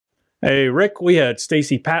Hey, Rick, we had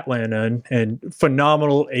Stacy Patlan on, and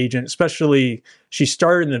phenomenal agent, especially she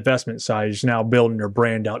started in the investment side. She's now building her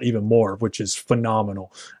brand out even more, which is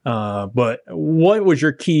phenomenal. But what was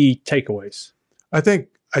your key takeaways? I think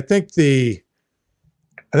the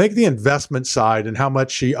investment side and how much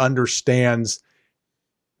she understands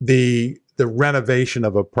the renovation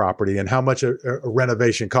of a property and how much a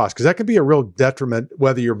renovation costs, because that can be a real detriment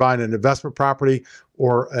whether you're buying an investment property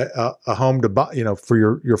or a home to buy, for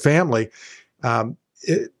your family.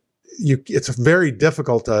 It's very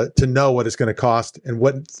difficult to know what it's going to cost and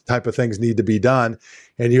what type of things need to be done.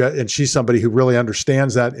 And she's somebody who really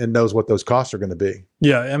understands that and knows what those costs are going to be.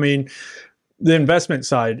 Yeah, I mean, the investment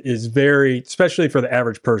side is very, especially for the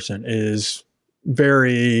average person, is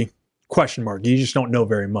very question mark. You just don't know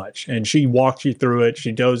very much. And she walks you through it.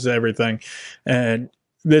 She knows everything. And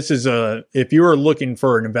this is if you are looking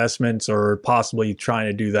for an investment or possibly trying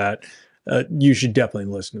to do that, you should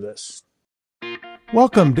definitely listen to this.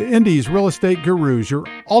 Welcome to Indy's Real Estate Gurus, your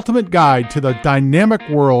ultimate guide to the dynamic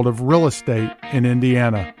world of real estate in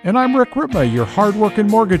Indiana. And I'm Rick Ripma, your hardworking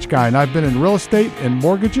mortgage guy, and I've been in real estate and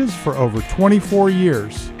mortgages for over 24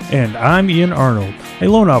 years. And I'm Ian Arnold, a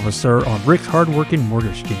loan officer on Rick's hardworking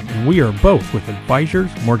mortgage team, and we are both with Advisors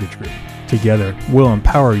Mortgage Group. Together, we'll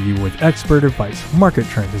empower you with expert advice, market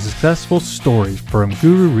trends, and successful stories from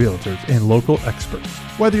guru realtors and local experts.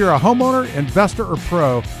 Whether you're a homeowner, investor, or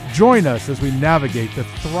pro, join us as we navigate the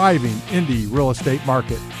thriving Indy real estate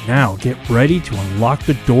market. Now get ready to unlock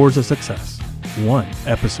the doors of success, one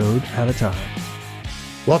episode at a time.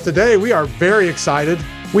 Well, today we are very excited.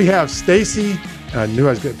 We have Stacy. I knew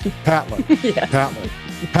I was good. Patlan. Yeah.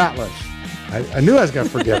 Patlan. I knew I was going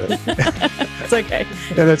to forget it. It's okay.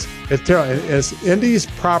 And it's terrible. It's Indy's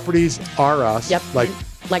Properties R Us. Yep. Like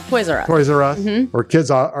Toys R Us. Toys R Us, or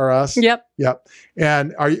Kids R Us. Yep.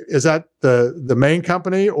 And is that the main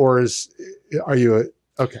company, or are you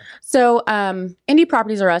okay? So, Indy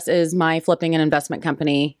Properties R Us is my flipping and investment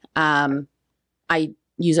company. I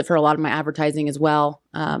use it for a lot of my advertising as well.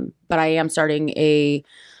 But I am starting a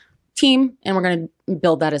team, and we're going to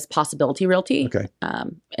build that as Possibility Realty. Okay.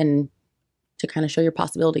 And to kind of show your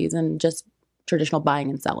possibilities and just traditional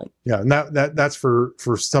buying and selling. Yeah, and that's for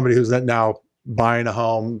somebody who's now buying a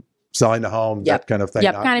home, selling a home, that kind of thing.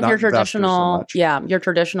 Yep, kind of your traditional, your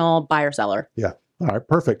traditional buyer seller. Yeah. All right,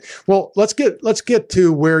 perfect. Well, let's get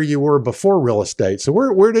to where you were before real estate. So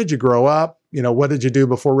where did you grow up? What did you do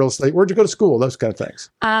before real estate? Where'd you go to school? Those kind of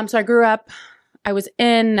things. So I grew up. I was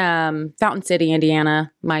in Fountain City,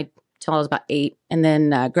 Indiana, till I was about 8, and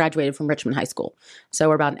then graduated from Richmond High School. So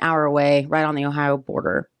we're about an hour away, right on the Ohio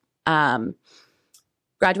border.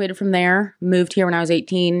 Graduated from there, moved here when I was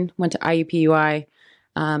 18, went to IUPUI,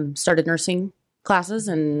 started nursing classes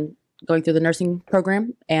and going through the nursing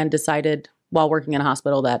program, and decided while working in a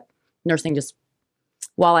hospital that nursing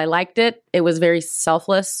while I liked it, it was very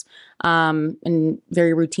selfless and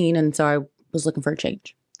very routine. And so I was looking for a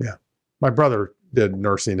change. Yeah. My brother did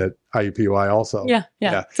nursing at IUPUI also. Yeah.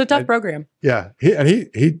 It's a tough program. Yeah.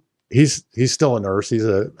 He's still a nurse. He's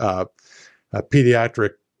a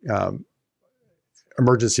pediatric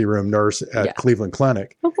emergency room nurse at Cleveland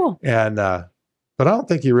Clinic. Oh, cool. And, but I don't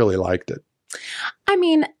think he really liked it. I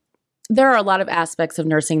mean, there are a lot of aspects of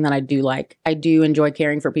nursing that I do like. I do enjoy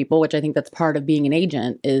caring for people, which I think that's part of being an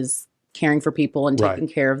agent, is caring for people and taking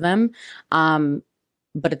care of them.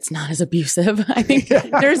 But it's not as abusive. I think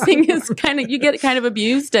nursing is you get kind of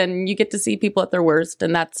abused, and you get to see people at their worst,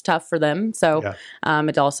 and that's tough for them. So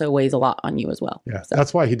it also weighs a lot on you as well. Yeah. So.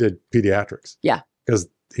 That's why he did pediatrics. Yeah. Because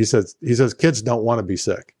he says kids don't want to be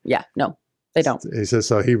sick. Yeah. No, they don't. He says,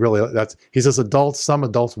 so he says some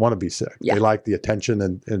adults want to be sick. Yeah. They like the attention.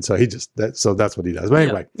 And so that's what he does. But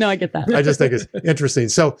anyway. No, I get that. I just think it's interesting.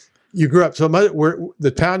 So you grew up,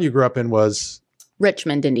 the town you grew up in was?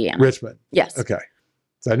 Richmond, Indiana. Richmond. Yes. Okay.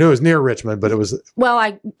 So I knew it was near Richmond, but it was...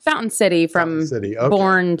 Well, Fountain City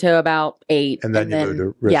born to about 8. And then you moved to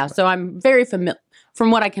Richmond. Yeah, so I'm very familiar.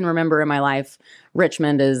 From what I can remember in my life,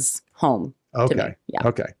 Richmond is home to me. Yeah.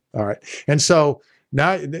 Okay. All right. And so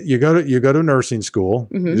now you go to nursing school.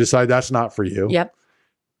 Mm-hmm. You decide that's not for you. Yep.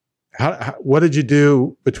 What did you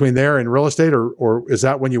do between there and real estate? Or is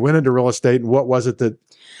that when you went into real estate, and what was it that...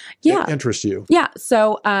 interests you? Yeah.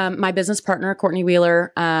 So my business partner, Courtney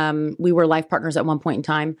Wheeler, we were life partners at one point in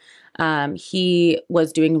time. He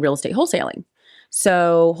was doing real estate wholesaling.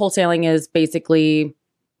 So wholesaling is basically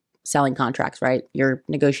selling contracts, right? You're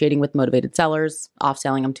negotiating with motivated sellers,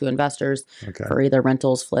 off-selling them to investors for either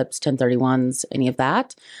rentals, flips, 1031s, any of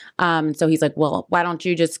that. So he's like, well, why don't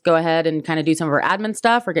you just go ahead and kind of do some of our admin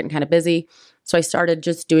stuff? We're getting kind of busy. So I started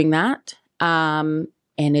just doing that. And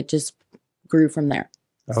it just grew from there.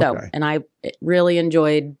 So, Okay. and I really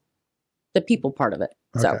enjoyed the people part of it.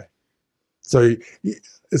 So, Okay. So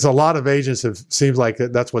it's a lot of agents have seems like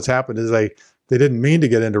that's what's happened is they didn't mean to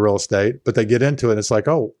get into real estate, but they get into it. And it's like,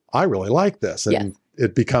 oh, I really like this. And Yes.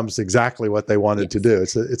 it becomes exactly what they wanted to do.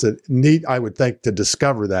 It's a neat, I would think, to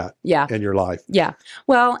discover that yeah. in your life. Yeah.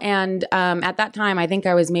 Well, and at that time, I think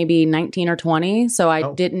I was maybe 19 or 20. So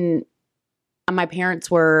I didn't, my parents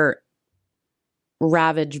were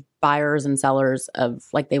ravaged buyers and sellers of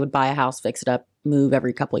like, they would buy a house, fix it up, move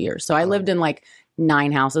every couple of years. So I lived in like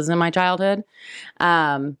 9 houses in my childhood.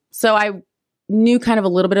 So I knew kind of a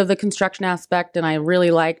little bit of the construction aspect, and I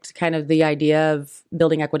really liked kind of the idea of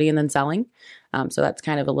building equity and then selling. So that's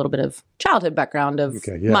kind of a little bit of childhood background of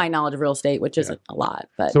my knowledge of real estate, which isn't a lot.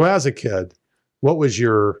 But so as a kid, what was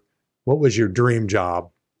your dream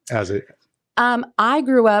job as a I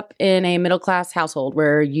grew up in a middle-class household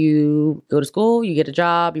where you go to school, you get a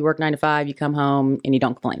job, you work 9 to 5, you come home, and you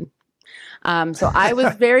don't complain. So I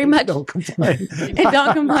was very much don't complain.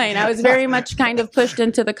 don't complain. I was very much kind of pushed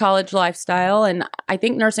into the college lifestyle, and I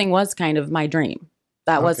think nursing was kind of my dream.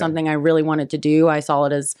 That was something I really wanted to do. I saw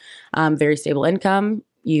it as very stable income.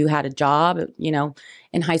 You had a job, you know.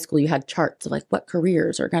 In high school, you had charts of like what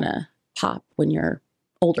careers are going to pop when you're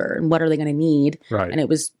older and what are they going to need. Right. And it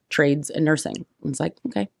was trades and nursing. And it's like,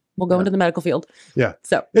 okay, we'll go into the medical field. Yeah.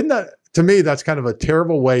 So isn't that, to me, that's kind of a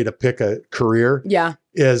terrible way to pick a career. Yeah.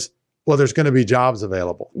 Is, well, there's going to be jobs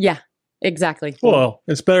available. Yeah, exactly. Well,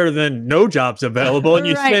 it's better than no jobs available. And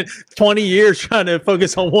you spent 20 years trying to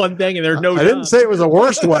focus on one thing and there's no I didn't say it was the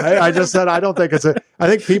worst way. I just said, I don't think I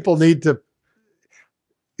think people need to,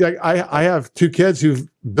 like, I have 2 kids who've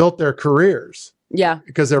built their careers. Yeah.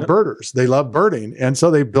 Because they're birders. They love birding. And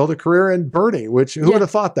so they built a career in birding, which who would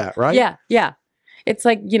have thought that, right? Yeah. Yeah. It's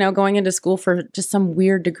like, you know, going into school for just some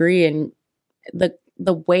weird degree and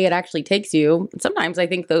the way it actually takes you. Sometimes I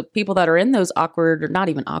think the people that are in those awkward, or not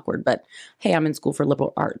even awkward, but hey, I'm in school for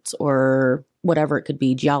liberal arts or whatever it could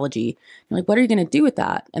be, geology. You're like, what are you going to do with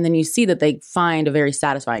that? And then you see that they find a very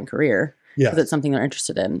satisfying career. Because it's something they're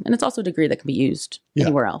interested in. And it's also a degree that can be used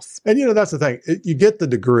anywhere else. And, you know, that's the thing. You get the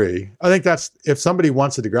degree. I think that's, if somebody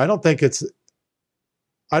wants a degree, I don't think it's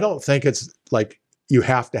like you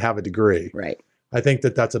have to have a degree. Right. I think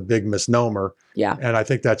that's a big misnomer. Yeah. And I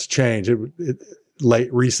think that's changed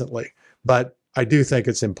late recently. But I do think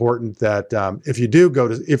it's important that if you go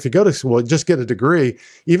to school, just get a degree,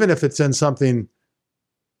 even if it's in something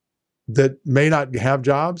that may not have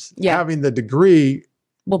jobs, having the degree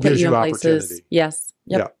will put you in places. Yes.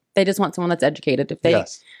 Yep. Yeah. They just want someone that's educated. If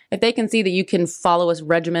they can see that you can follow a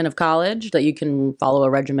regimen of college, that you can follow a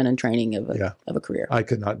regimen and training of a career. I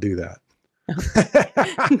could not do that.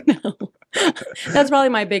 No. That's probably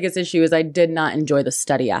my biggest issue is I did not enjoy the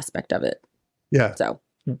study aspect of it. Yeah. So.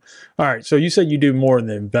 All right. So you said you do more on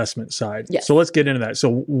the investment side. Yes. So let's get into that.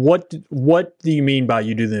 So what do you mean by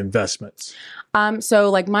you do the investments? So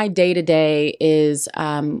like my day-to-day is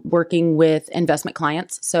working with investment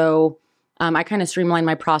clients. So I kind of streamline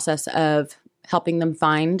my process of helping them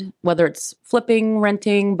find, whether it's flipping,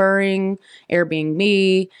 renting, burring,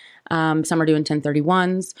 Airbnb. Some are doing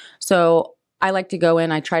 1031s. So I like to go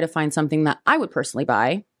in, I try to find something that I would personally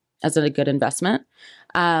buy as a good investment.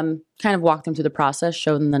 Kind of walk them through the process,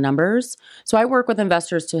 show them the numbers. So I work with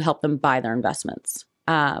investors to help them buy their investments.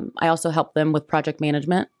 I also help them with project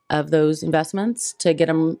management of those investments to get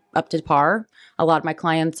them up to par. A lot of my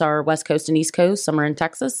clients are West Coast and East Coast. Some are in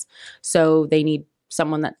Texas. So they need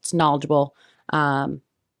someone that's knowledgeable to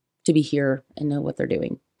be here and know what they're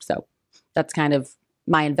doing. So that's kind of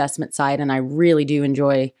my investment side. And I really do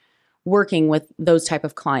enjoy working with those type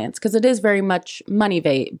of clients because it is very much money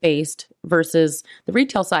based versus the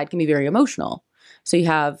retail side can be very emotional. So you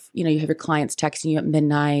have your clients texting you at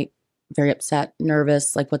midnight, very upset,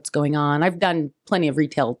 nervous, like what's going on. I've done plenty of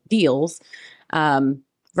retail deals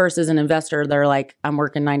versus an investor. They're like, I'm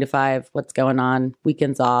working 9 to 5. What's going on?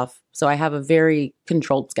 Weekends off. So I have a very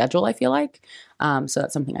controlled schedule, I feel like. So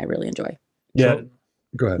that's something I really enjoy. Yeah. So,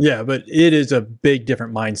 go ahead. Yeah, but it is a big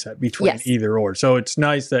different mindset between either or. So it's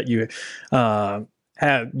nice that you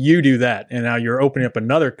do that, and now you're opening up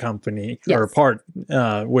another company or part,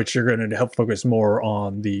 which you're going to help focus more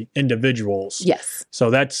on the individuals. Yes. So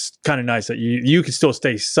that's kind of nice that you can still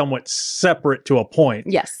stay somewhat separate to a point.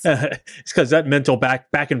 Yes. It's because that mental back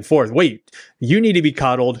and forth. Wait, you need to be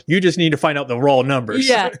coddled. You just need to find out the raw numbers.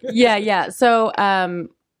 Yeah. So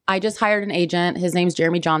I just hired an agent. His name's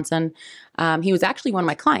Jeremy Johnson. He was actually one of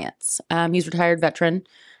my clients. He's a retired veteran.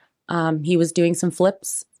 He was doing some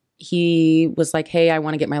flips. He was like, hey, I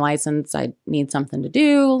want to get my license. I need something to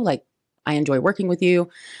do. Like, I enjoy working with you.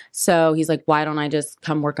 So he's like, why don't I just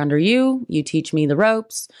come work under you? You teach me the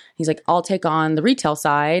ropes. He's like, I'll take on the retail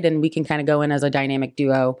side and we can kind of go in as a dynamic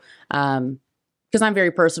duo. Because I'm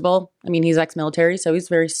very personable. I mean, he's ex-military, so he's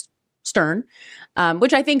very stern,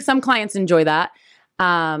 which I think some clients enjoy that.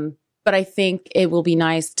 But I think it will be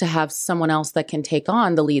nice to have someone else that can take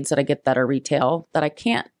on the leads that I get that are retail that I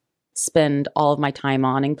can't spend all of my time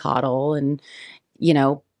on and coddle. And, you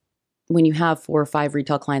know, when you have 4 or 5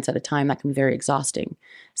 retail clients at a time, that can be very exhausting.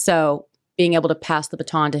 So being able to pass the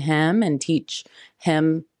baton to him and teach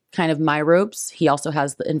him kind of my ropes. He also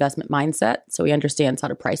has the investment mindset, so he understands how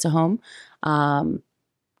to price a home.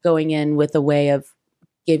 Going in with a way of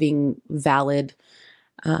giving valid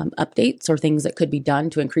updates or things that could be done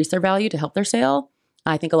to increase their value to help their sale.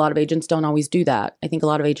 I think a lot of agents don't always do that. I think a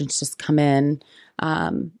lot of agents just come in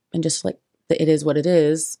and just like, it is what it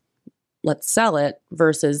is. Let's sell it,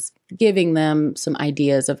 versus giving them some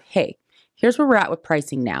ideas of, hey, here's where we're at with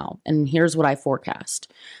pricing now, and here's what I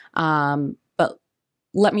forecast. But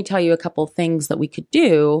let me tell you a couple things that we could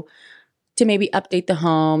do to maybe update the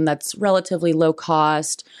home that's relatively low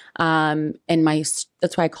cost. And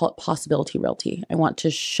that's why I call it possibility realty. I want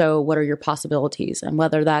to show what are your possibilities, and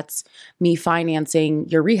whether that's me financing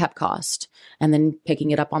your rehab cost and then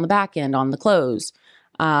picking it up on the back end on the close.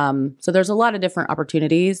 So there's a lot of different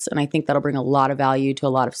opportunities, and I think that'll bring a lot of value to a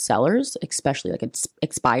lot of sellers, especially like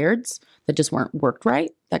expireds that just weren't worked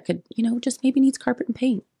right. That could, you know, just maybe needs carpet and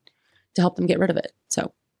paint to help them get rid of it.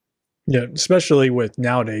 So. Yeah, especially with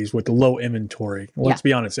nowadays with the low inventory. Let's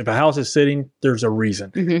be honest, if a house is sitting, there's a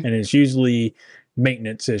reason. And it's usually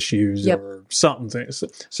maintenance issues or something.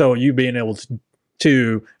 So you being able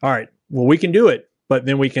to, all right, well, we can do it, but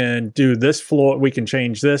then we can do this floor, we can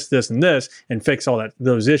change this, and this, and fix all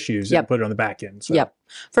those issues and put it on the back end. So. Yep,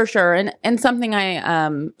 for sure. And something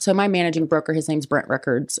so my managing broker, his name's Brent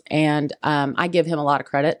Rickards, and I give him a lot of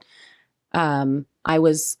credit.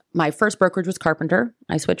 My first brokerage was Carpenter.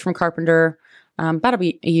 I switched from Carpenter about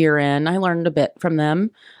a year in. I learned a bit from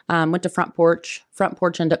them. Went to Front Porch. Front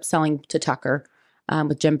Porch ended up selling to Tucker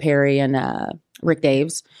with Jim Perry and Rick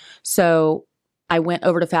Daves. So I went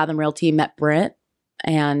over to Fathom Realty, met Brent,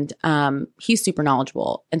 and he's super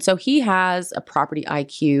knowledgeable. And so he has a property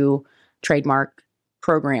IQ trademark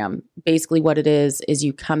program. Basically what it is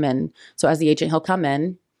you come in. So as the agent, he'll come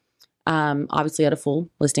in, obviously at a full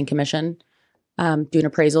listing commission, do an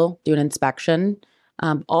appraisal, do an inspection,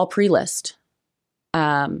 all pre-list.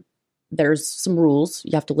 There's some rules.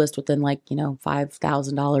 You have to list within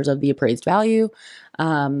 $5,000 of the appraised value.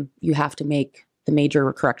 You have to make the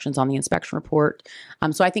major corrections on the inspection report.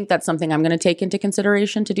 So I think that's something I'm going to take into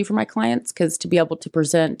consideration to do for my clients, because to be able to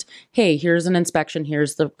present, hey, here's an inspection,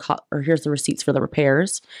 here's the receipts for the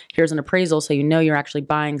repairs, here's an appraisal, so you know you're actually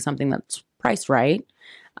buying something that's priced right.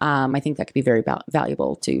 I think that could be very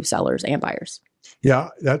valuable to sellers and buyers. Yeah,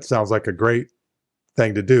 that sounds like a great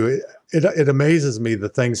thing to do. It amazes me the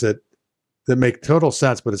things that make total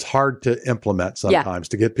sense, but it's hard to implement sometimes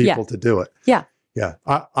to get people to do it. Yeah. Yeah.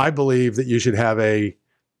 I believe that you should have a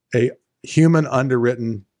human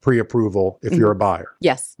underwritten pre-approval if you're a buyer.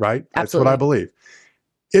 Yes. Right? Absolutely. That's what I believe.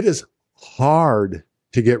 It is hard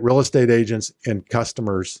to get real estate agents and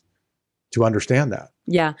customers to understand that.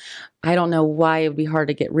 Yeah. I don't know why it would be hard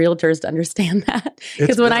to get realtors to understand that.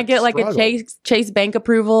 Because when I get like a Chase Bank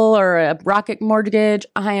approval or a Rocket mortgage,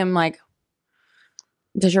 I am like,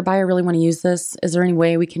 does your buyer really want to use this? Is there any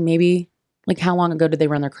way we can maybe, how long ago did they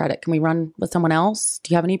run their credit? Can we run with someone else?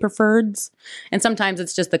 Do you have any preferreds? And sometimes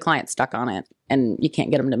it's just the client stuck on it and you can't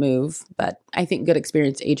get them to move. But I think good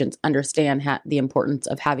experienced agents understand the importance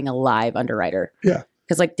of having a live underwriter. Yeah.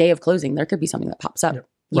 Because day of closing, there could be something that pops up.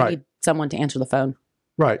 You need someone to answer the phone.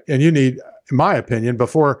 Right. And you need, in my opinion,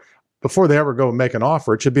 before they ever go make an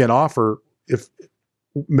offer, it should be an offer if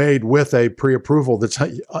made with a pre-approval that's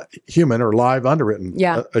human or live underwritten.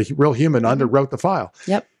 Yeah. A real human underwrote the file.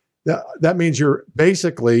 Yep. That means you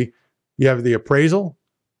have the appraisal,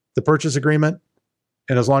 the purchase agreement,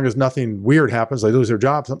 and as long as nothing weird happens, they lose their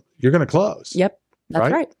jobs, you're going to close. Yep.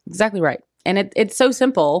 That's right. Exactly right. And it's so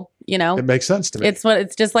simple, It makes sense to me.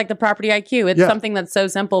 It's just like the property IQ. It's something that's so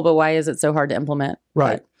simple, but why is it so hard to implement?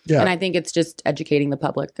 Right. And I think it's just educating the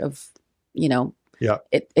public of, Yeah.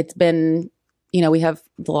 It's been, we have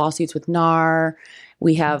the lawsuits with NAR.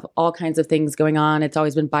 We have all kinds of things going on. It's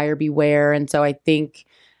always been buyer beware. And so I think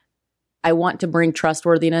I want to bring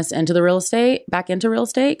trustworthiness back into real estate,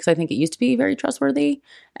 because I think it used to be very trustworthy.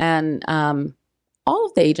 And all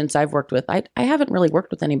of the agents I've worked with, I haven't really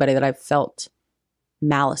worked with anybody that I've felt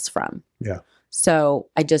malice from. Yeah. So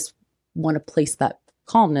I just want to place that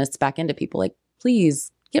calmness back into people.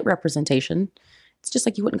 Please get representation. It's just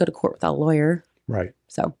like you wouldn't go to court without a lawyer. Right.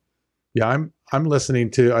 So, yeah, I'm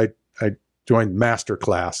listening to, I joined master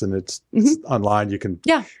class, and it's online. You can,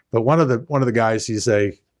 but one of the guys, he's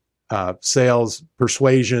a sales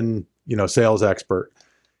persuasion, sales expert.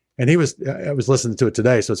 And I was listening to it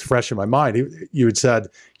today, so it's fresh in my mind. You had said,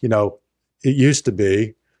 it used to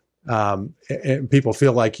be, and people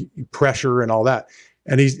feel like pressure and all that.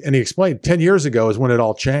 And he explained 10 years ago is when it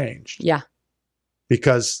all changed. Yeah.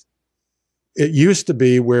 Because it used to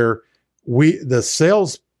be where the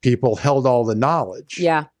sales people held all the knowledge.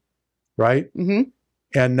 Yeah. Right. Mm-hmm.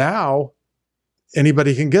 And now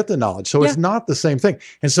anybody can get the knowledge. So it's not the same thing.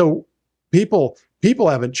 And so people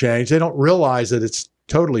haven't changed. They don't realize that it's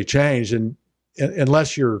totally changed. And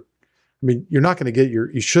unless you're not going to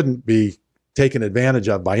you shouldn't be taken advantage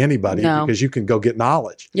of by anybody because you can go get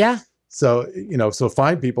knowledge. Yeah. So, so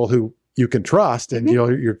find people who you can trust, and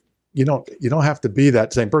you don't have to be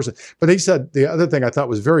that same person. But he said, the other thing I thought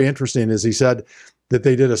was very interesting is he said that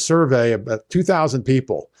they did a survey of about 2,000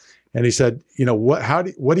 people. And he said,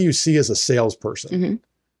 what do you see as a salesperson?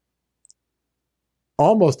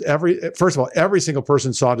 Mm-hmm. First of all, every single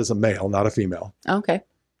person saw it as a male, not a female. Okay.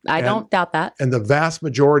 I don't doubt that. And the vast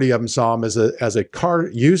majority of them saw him as a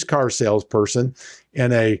used car salesperson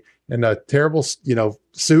in a terrible,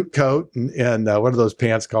 suit coat and what are those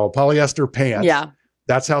pants called? Polyester pants. Yeah.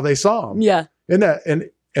 That's how they saw him. Yeah. And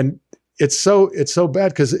it's so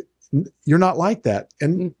bad because you're not like that.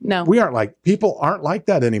 And no, people aren't like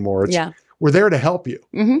that anymore. We're there to help you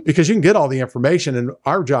because you can get all the information, and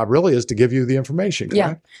our job really is to give you the information.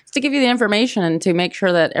 Correct? Yeah. It's to give you the information and to make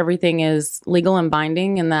sure that everything is legal and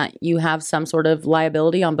binding and that you have some sort of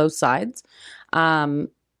liability on both sides. I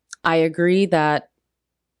agree that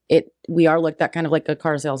we are looked at kind of like a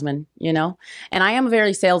car salesman, and I am a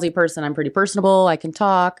very salesy person. I'm pretty personable. I can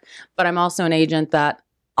talk, but I'm also an agent that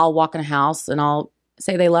I'll walk in a house and I'll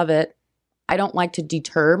say they love it. I don't like to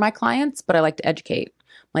deter my clients, but I like to educate.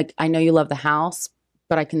 Like, I know you love the house,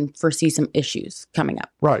 but I can foresee some issues coming up.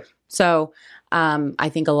 Right. So I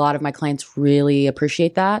think a lot of my clients really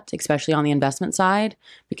appreciate that, especially on the investment side,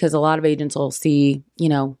 because a lot of agents will see,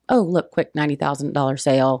 oh, look, quick $90,000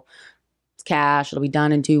 sale. It's cash. It'll be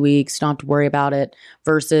done in 2 weeks. Don't have to worry about it.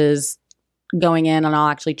 Versus going in and I'll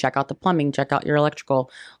actually check out the plumbing, check out your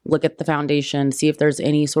electrical, look at the foundation, see if there's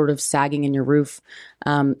any sort of sagging in your roof.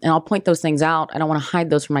 And I'll point those things out. I don't want to hide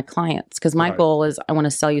those from my clients because my goal is I want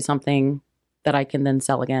to sell you something that I can then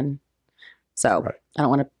sell again. So I don't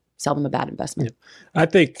want to sell them a bad investment. Yeah. I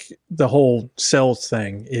think the whole sales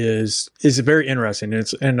thing is very interesting.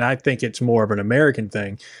 And I think it's more of an American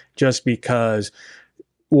thing just because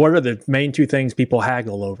what are the main two things people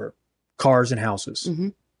haggle over? Cars and houses. Mm-hmm.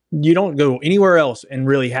 You don't go anywhere else and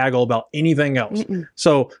really haggle about anything else. Mm-mm.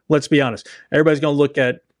 So let's be honest. Everybody's going to look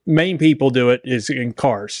at main people do it is in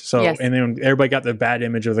cars. So, and then everybody got the bad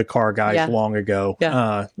image of the car guys long ago.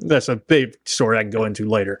 Yeah. That's a big story I can go into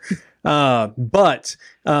later. But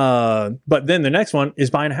then the next one is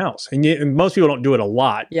buying a house, and most people don't do it a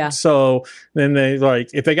lot. Yeah. So then they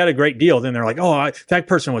if they got a great deal, then they're like, oh, that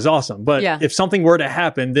person was awesome. But if something were to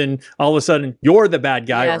happen, then all of a sudden you're the bad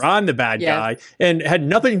guy or I'm the bad guy, and it had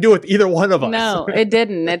nothing to do with either one of us. No, it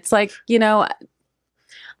didn't. It's like,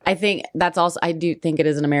 I think that's also, I do think it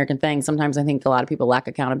is an American thing. Sometimes I think a lot of people lack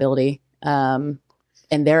accountability, in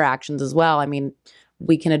their actions as well. I mean,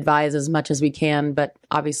 we can advise as much as we can, but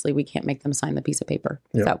obviously we can't make them sign the piece of paper.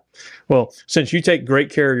 Yeah. So, well, since you take great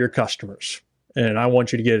care of your customers, and I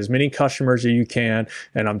want you to get as many customers as you can,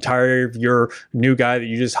 and I'm tired of your new guy that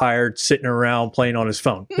you just hired sitting around playing on his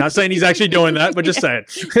phone. Not saying he's actually doing that, but just saying.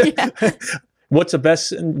 What's the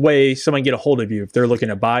best way someone can get a hold of you if they're looking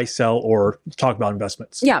to buy, sell, or talk about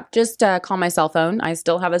investments? Yeah, just call my cell phone. I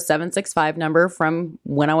still have a 765 number from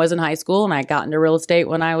when I was in high school, and I got into real estate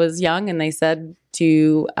when I was young, and they said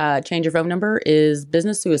to change your phone number is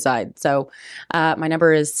business suicide. So my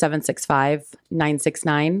number is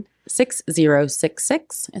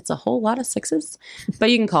 765-969-6066. It's a whole lot of sixes, but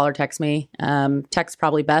you can call or text me. Text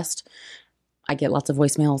probably best. I get lots of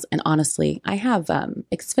voicemails, and honestly, I have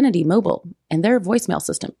Xfinity Mobile, and their voicemail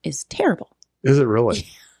system is terrible. Is it really?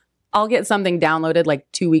 I'll get something downloaded like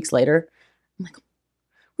 2 weeks later. I'm like,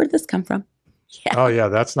 where did this come from? Yeah. Oh, yeah,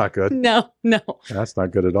 that's not good. No. That's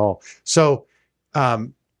not good at all. So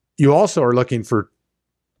you also are looking for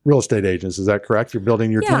real estate agents. Is that correct? You're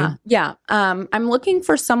building your team? Yeah. I'm looking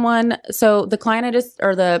for someone. So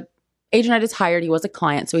the agent I just hired, he was a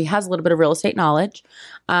client, so he has a little bit of real estate knowledge.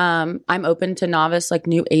 I'm open to novice, like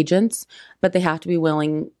new agents, but they have to be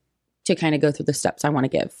willing to kind of go through the steps I want to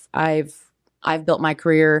give. I've built my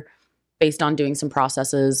career based on doing some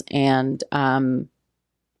processes, and I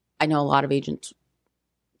know a lot of agents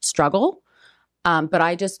struggle. But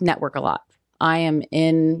I just network a lot. I am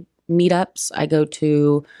in meetups. I go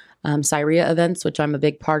to CIREA events, which I'm a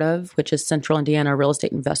big part of, which is Central Indiana Real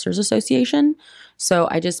Estate Investors Association. So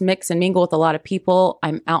I just mix and mingle with a lot of people.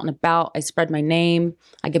 I'm out and about. I spread my name.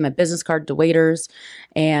 I give my business card to waiters.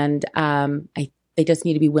 And they just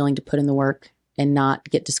need to be willing to put in the work and not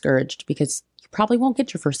get discouraged, because you probably won't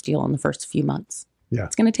get your first deal in the first few months. Yeah.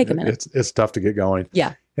 It's going to take a minute. It's tough to get going.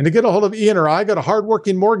 Yeah. And to get a hold of Ian or I, go to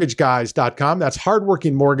hardworkingmortgageguys.com. That's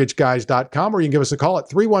hardworkingmortgageguys.com, or you can give us a call at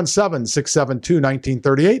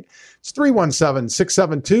 317-672-1938. It's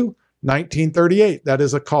 317-672-1938. That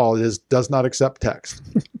is a call. It does not accept text.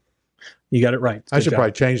 You got it right. I should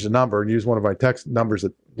probably change the number and use one of my text numbers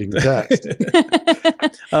that you can text.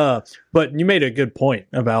 But you made a good point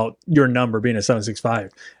about your number being a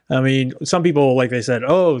 765. I mean, some people, like they said,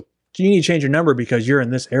 oh, you need to change your number because you're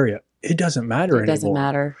in this area. It doesn't matter anymore. It doesn't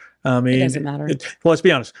matter. I mean, it doesn't matter. Well, let's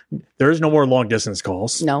be honest. There is no more long distance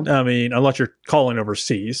calls. No. I mean, unless you're calling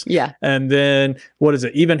overseas. Yeah. And then what is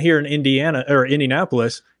it? Even here in Indiana or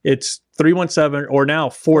Indianapolis, it's 317 or now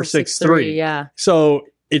 463. Yeah. So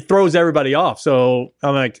it throws everybody off. So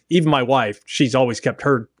I'm like, even my wife, she's always kept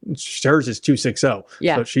hers is 260.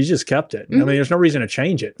 Yeah. So she's just kept it. Mm-hmm. I mean, there's no reason to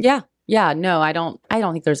change it. Yeah. Yeah, no, I don't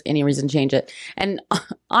think there's any reason to change it. And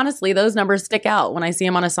honestly, those numbers stick out. When I see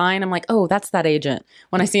them on a sign, I'm like, oh, that's that agent.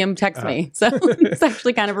 When I see them text me. So it's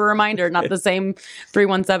actually kind of a reminder, not the same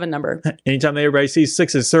 317 number. Anytime everybody sees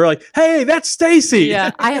sixes, they're like, hey, that's Stacy.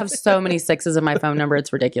 Yeah, I have so many sixes in my phone number.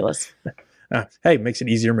 It's ridiculous. Hey, it makes it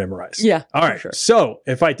easier to memorize. Yeah. All right. Sure. So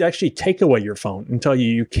if I actually take away your phone and tell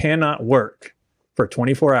you cannot work for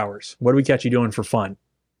 24 hours, what do we catch you doing for fun?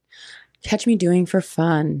 Catch me doing for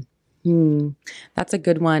fun. That's a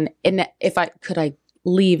good one. And if I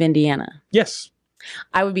leave Indiana? Yes.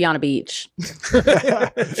 I would be on a beach.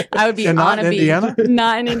 I would be and on a beach. Indiana?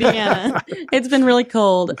 Not in Indiana. It's been really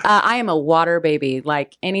cold. I am a water baby.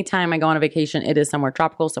 Like anytime I go on a vacation, it is somewhere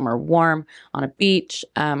tropical, somewhere warm, on a beach.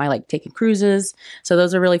 I like taking cruises. So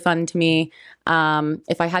those are really fun to me.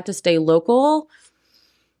 If I had to stay local,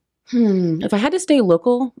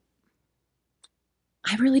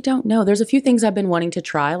 I really don't know. There's a few things I've been wanting to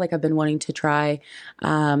try. Like I've been wanting to try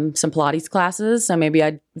some Pilates classes. So maybe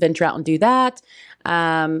I'd venture out and do that.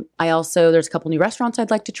 There's a couple new restaurants I'd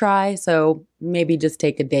like to try. So maybe just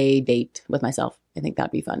take a day date with myself. I think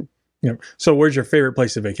that'd be fun. Yeah. So where's your favorite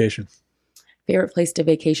place to vacation? Favorite place to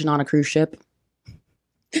vacation on a cruise ship.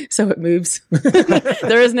 So it moves.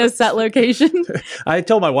 There is no set location. I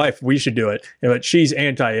told my wife we should do it, but she's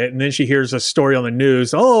anti it. And then she hears a story on the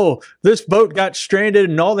news. Oh, this boat got stranded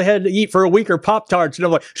and all they had to eat for a week are Pop-Tarts.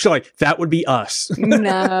 And she's like, that would be us.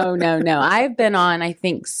 No. I've been on, I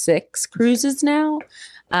think, 6 cruises now.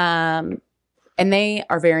 And they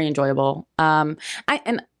are very enjoyable. And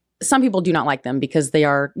some people do not like them because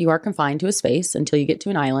you are confined to a space until you get to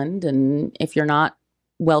an island. And if you're not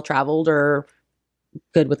well-traveled or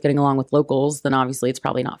good with getting along with locals, then obviously it's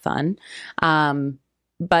probably not fun.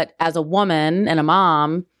 But as a woman and a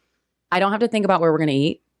mom, I don't have to think about where we're going to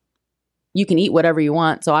eat. You can eat whatever you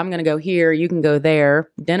want. So I'm going to go here. You can go there.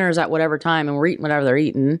 Dinner's at whatever time and we're eating whatever they're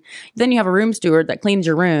eating. Then you have a room steward that cleans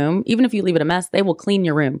your room. Even if you leave it a mess, they will clean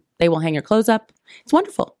your room. They will hang your clothes up. It's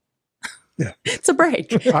wonderful. Yeah. It's a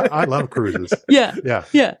break. I love cruises. Yeah.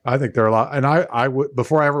 I think they're a lot. And I would,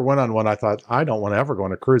 before I ever went on one, I thought, I don't want to ever go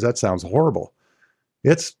on a cruise. That sounds horrible.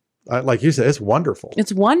 It's like you said, it's wonderful.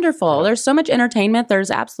 It's wonderful. Yeah. There's so much entertainment. There's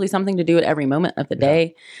absolutely something to do at every moment of the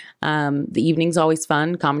day. The evening's always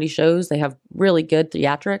fun. Comedy shows, they have really good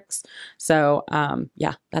theatrics. So,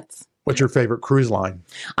 that's. What's your favorite cruise line?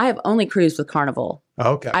 I have only cruised with Carnival.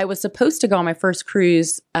 Okay. I was supposed to go on my first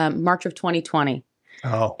cruise March of 2020.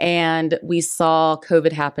 Oh. And we saw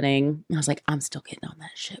COVID happening. I was like, I'm still getting on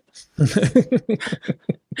that ship.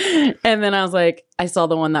 And then I was like, I saw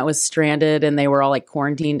the one that was stranded and they were all like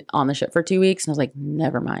quarantined on the ship for 2 weeks. And I was like,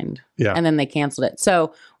 never mind. Yeah. And then they canceled it.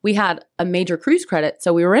 So we had a major cruise credit.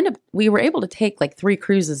 So we were able to take like 3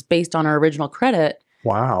 cruises based on our original credit.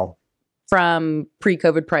 Wow. From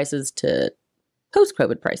pre-COVID prices to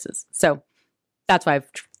post-COVID prices. So that's why I've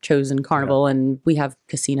chosen Carnival, and we have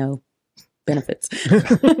casino benefits.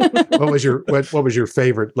 What was your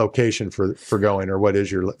favorite location for going, or what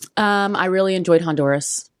is your? I really enjoyed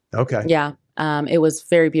Honduras. Okay. Yeah. It was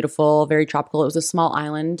very beautiful, very tropical. It was a small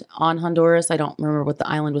island on Honduras. I don't remember what the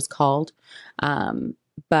island was called.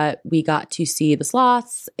 But we got to see the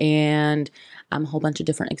sloths and a whole bunch of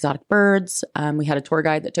different exotic birds. We had a tour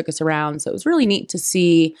guide that took us around. So it was really neat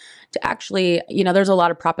to actually, there's a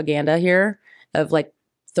lot of propaganda here of like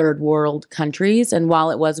third world countries. And while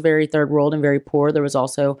it was very third world and very poor, there was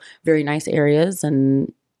also very nice areas.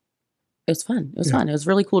 And was fun. It was fun. It was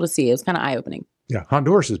really cool to see. It was kind of eye opening. Yeah.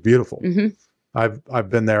 Honduras is beautiful. Mm-hmm. I've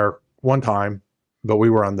been there one time, but we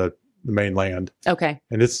were on the mainland. Okay.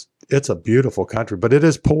 And it's a beautiful country, but it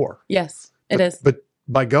is poor. Yes, it is. But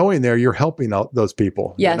by going there, you're helping out those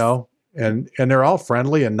people, yes. you know, and they're all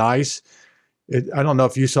friendly and nice. I don't know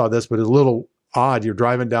if you saw this, but it's a little odd. You're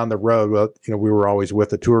driving down the road. Well, you know, we were always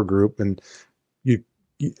with a tour group, and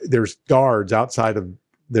there's guards outside of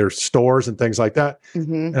their stores and things like that.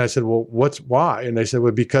 Mm-hmm. And I said, well, why? And they said,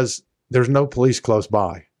 well, because there's no police close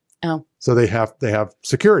by. Oh. So they have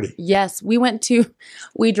security. Yes. We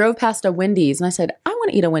drove past a Wendy's, and I said, I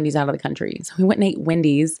want to eat a Wendy's out of the country. So we went and ate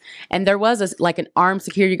Wendy's, and there was like an armed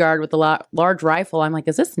security guard with a large rifle. I'm like,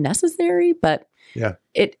 is this necessary? But yeah,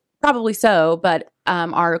 it probably so. But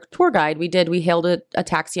our tour guide, we hailed a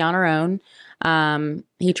taxi on our own.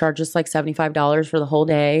 He charged us like $75 for the whole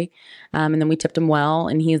day. And then we tipped him well.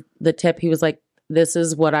 And he was like, this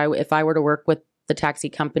is what if I were to work with the taxi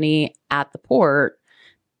company at the port,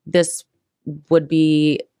 this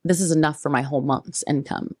is enough for my whole month's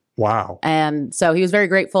income. Wow. And so he was very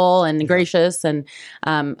grateful and gracious. And,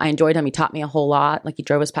 I enjoyed him. He taught me a whole lot. Like, he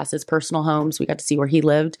drove us past his personal home, so we got to see where he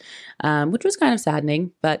lived, which was kind of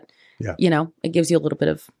saddening, but you know, it gives you a little bit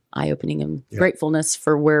of eye opening and gratefulness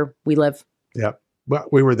for where we live. Yeah. Well,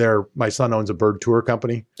 we were there. My son owns a bird tour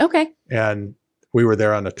company. Okay. And we were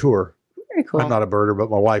there on a tour. Very cool. I'm not a birder, but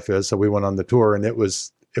my wife is. So we went on the tour, and it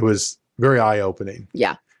was very eye opening.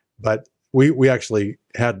 Yeah. But we actually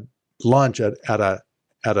had lunch at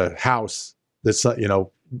a house that's, you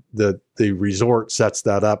know, the resort sets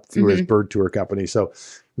that up through his bird tour company. So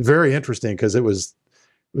very interesting, because it was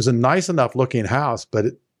a nice enough looking house, but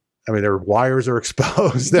their wires are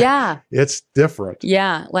exposed. Yeah. It's different.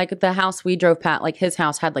 Yeah. Like the house we drove past, like his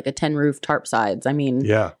house had like a 10 roof tarp sides.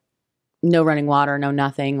 Yeah. No running water, no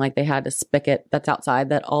nothing. Like, they had a spigot that's outside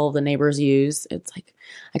that all the neighbors use. It's like,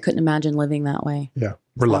 I couldn't imagine living that way. Yeah.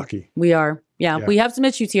 We're lucky. We are. Yeah. We have some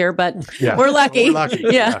issues here, but we're lucky. We're lucky.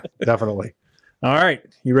 Yeah. Definitely. All right.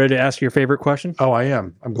 You ready to ask your favorite question? Oh, I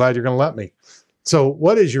am. I'm glad you're going to let me. So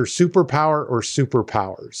what is your superpower or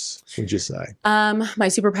superpowers, would you say? My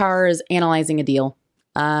superpower is analyzing a deal.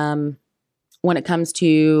 When it comes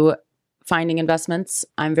to finding investments,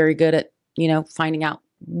 I'm very good at, finding out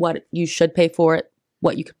what you should pay for it,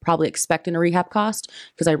 what you could probably expect in a rehab cost,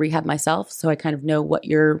 because I rehab myself. So I kind of know what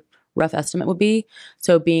your rough estimate would be.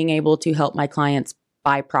 So being able to help my clients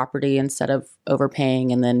buy property instead of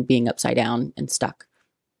overpaying and then being upside down and stuck.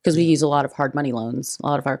 Because we use a lot of hard money loans. A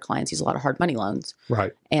lot of our clients use a lot of hard money loans.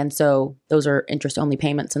 Right. And so those are interest only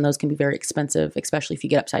payments, and those can be very expensive, especially if you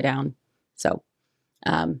get upside down. So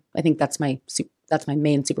I think that's my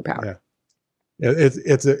main superpower. Yeah.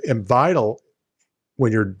 It's vital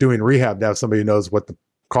when you're doing rehab to have somebody who knows what the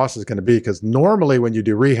cost is going to be, because normally when you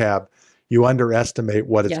do rehab, you underestimate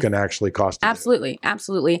what it's going to actually cost. Absolutely.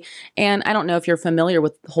 Absolutely. And I don't know if you're familiar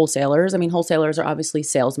with wholesalers. Wholesalers are obviously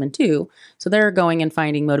salesmen too. So they're going and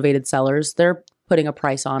finding motivated sellers. They're putting a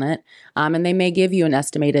price on it. And they may give you an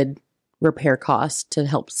estimated repair cost to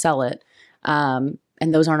help sell it. And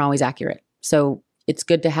those aren't always accurate. So it's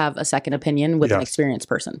good to have a second opinion with an experienced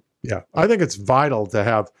person. Yeah. I think it's vital to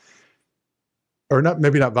have, or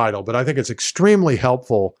maybe not vital, but I think it's extremely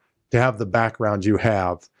helpful to have the background you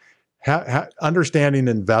have. Understanding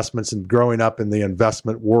investments and growing up in the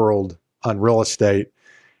investment world on real estate,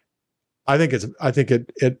 I think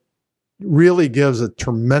it really gives a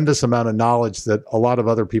tremendous amount of knowledge that a lot of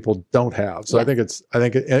other people don't have. So I think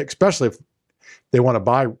especially if they want to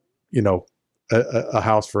buy, a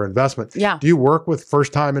house for investment. Yeah. Do you work with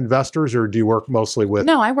first-time investors, or do you work mostly with?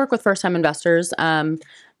 No, I work with first-time investors.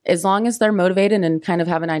 As long as they're motivated and kind of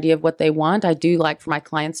have an idea of what they want, I do like for my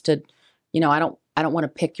clients to, I don't want to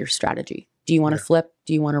pick your strategy. Do you want to flip?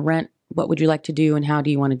 Do you want to rent? What would you like to do? And how do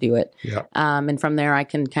you want to do it? Yeah. And from there, I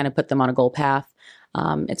can kind of put them on a goal path.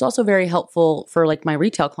 It's also very helpful for like my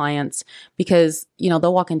retail clients, because,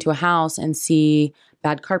 they'll walk into a house and see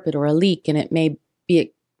bad carpet or a leak, and it may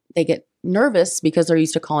be, they get nervous because they're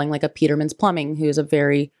used to calling like a Peterman's Plumbing, who is a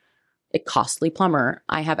very costly plumber.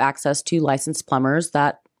 I have access to licensed plumbers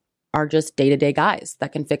that are just day-to-day guys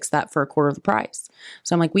that can fix that for a quarter of the price.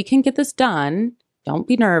 So I'm like, we can get this done. Don't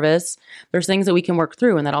be nervous. There's things that we can work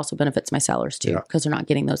through, and that also benefits my sellers too, because they're not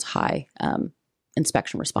getting those high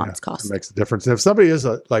inspection response costs. It makes a difference. And if somebody is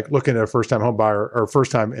looking at a first-time home buyer or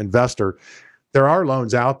first-time investor, there are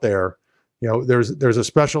loans out there. There's a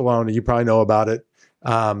special loan, and you probably know about it,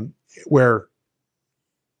 where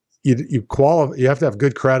you qualify. You have to have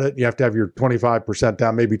good credit. You have to have your 25%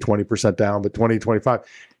 down, maybe 20% down, but 20, 25.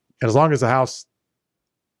 And as long as the house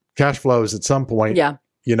cash flows at some point,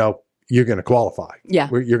 you you're going to qualify. Yeah.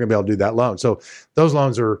 You're going to be able to do that loan. So those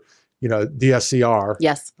loans are, DSCR.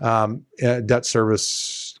 Yes. Debt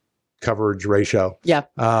service coverage ratio. Yeah.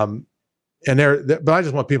 And but I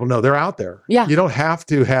just want people to know they're out there. Yeah. You don't have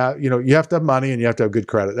to have, you have to have money and you have to have good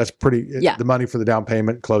credit. That's the money for the down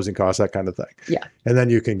payment, closing costs, that kind of thing. Yeah. And then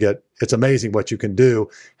you can it's amazing what you can do.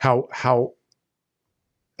 How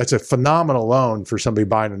it's a phenomenal loan for somebody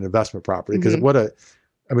buying an investment property. Because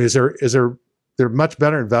is there much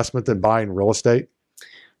better investment than buying real estate?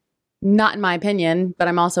 Not in my opinion, but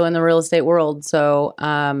I'm also in the real estate world. So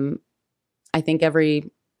I think every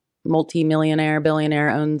multi-millionaire, billionaire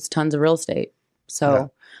owns tons of real estate.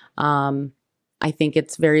 So I think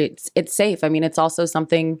it's safe. I mean, it's also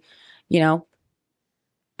something,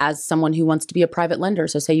 as someone who wants to be a private lender.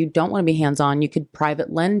 So say you don't want to be hands-on, you could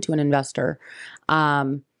private lend to an investor.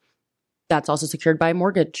 That's also secured by a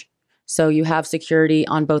mortgage. So you have security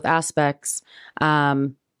on both aspects.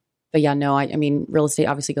 But yeah, no, I mean, real estate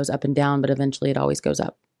obviously goes up and down, but eventually it always goes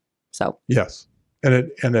up. So yes. And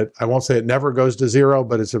it I won't say it never goes to zero,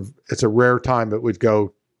 but it's a rare time it would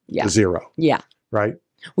go to zero. Yeah. Right.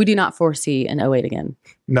 We do not foresee an 08 again.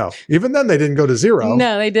 No. Even then they didn't go to zero.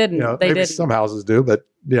 No, they didn't. They maybe didn't. Some houses do, but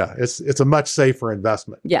yeah, it's a much safer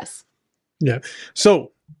investment. Yes. Yeah.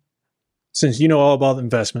 So since you know all about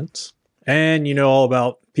investments and you know all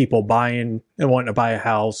about people buying and wanting to buy a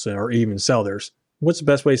house or even sell theirs, what's the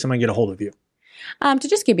best way someone can get a hold of you? To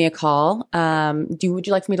just give me a call. Would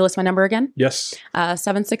you like for me to list my number again? Yes.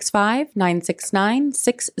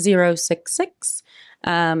 765-969-6066.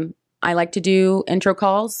 I like to do intro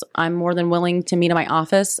calls. I'm more than willing to meet at my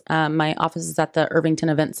office. My office is at the Irvington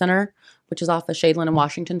Event Center, which is off of Shadeland and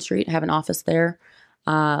Washington Street. I have an office there.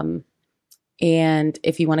 And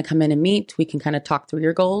if you want to come in and meet, we can kind of talk through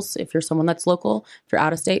your goals. If you're someone that's local, if you're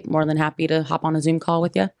out of state, more than happy to hop on a Zoom call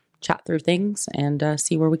with you, chat through things, and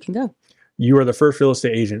see where we can go. You are the first real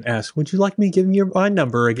estate agent asked, would you like me giving you my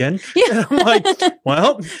number again? Yeah. And I'm like,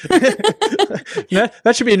 well,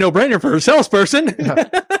 that should be a no-brainer for a salesperson.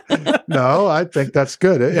 No, I think that's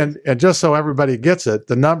good. And just so everybody gets it,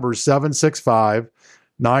 the number is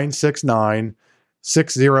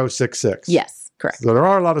 765-969-6066. Yes, correct. So there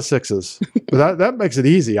are a lot of sixes. But that makes it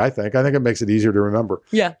easy, I think. I think it makes it easier to remember.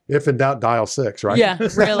 Yeah. If in doubt, dial 6, right? Yeah,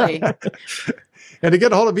 really. And to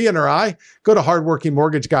get a hold of Ian or I, go to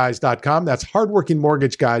hardworkingmortgageguys.com. That's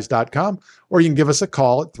hardworkingmortgageguys.com. Or you can give us a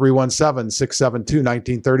call at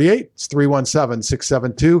 317-672-1938. It's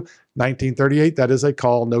 317-672-1938. That is a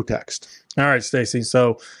call, no text. All right, Stacy.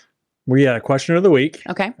 So we had a question of the week.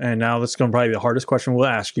 Okay. And now this is going to probably be the hardest question we'll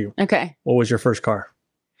ask you. Okay. What was your first car?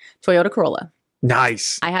 Toyota Corolla.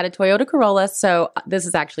 Nice. I had a Toyota Corolla. So this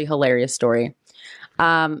is actually a hilarious story.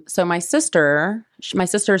 So my sister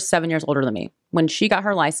is 7 years older than me. When she got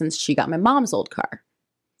her license, she got my mom's old car.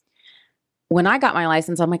 When I got my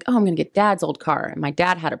license, I'm like, oh, I'm going to get dad's old car. And my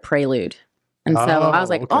dad had a Prelude. And so I was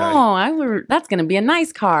like, okay. That's going to be a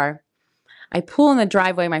nice car. I pull in the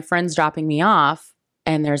driveway. My friend's dropping me off.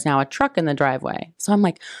 And there's now a truck in the driveway. So I'm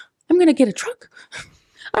like, I'm going to get a truck.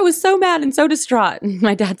 I was so mad and so distraught. And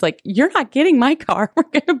my dad's like, you're not getting my car. We're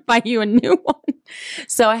going to buy you a new one.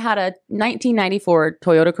 So I had a 1994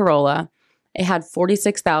 Toyota Corolla. It had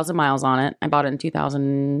 46,000 miles on it. I bought it in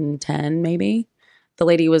 2010, maybe. The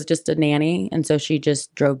lady was just a nanny. And so she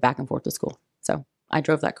just drove back and forth to school. So I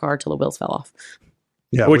drove that car till the wheels fell off.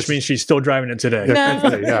 Yeah, which means she's still driving it today.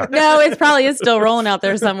 No, it probably is still rolling out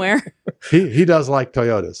there somewhere. He does like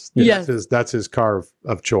Toyotas. Yes. That's his car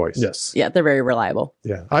of choice. Yes. Yeah, they're very reliable.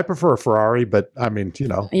 Yeah. I prefer a Ferrari, but I mean,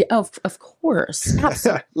 Yeah, of course.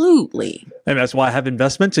 Absolutely. And that's why I have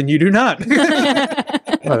investments and you do not.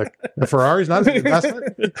 The Ferrari's not an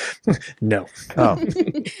investment? No. Oh.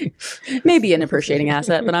 Maybe an appreciating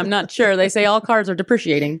asset, but I'm not sure. They say all cars are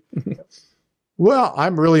depreciating. Well,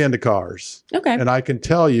 I'm really into cars. Okay. And I can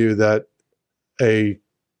tell you that you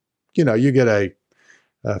get a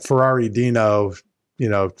Ferrari Dino,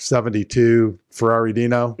 72 Ferrari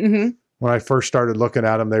Dino. Mm-hmm. When I first started looking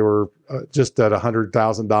at them, they were just at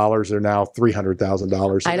 $100,000. They're now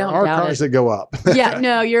 $300,000. I don't doubt doubt cars it. that go up. Yeah,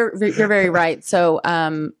 no, you're very right. So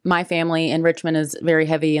my family in Richmond is very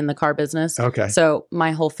heavy in the car business. Okay. So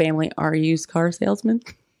my whole family are used car salesmen.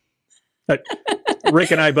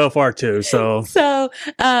 Rick and I both are too. So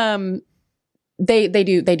they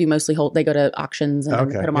do mostly they go to auctions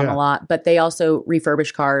and put them on the lot, but they also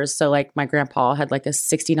refurbish cars. So like my grandpa had like a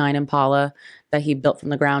 69 Impala that he built from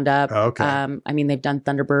the ground up. Okay. I mean, they've done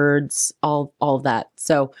Thunderbirds, all of that.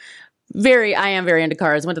 So I am very into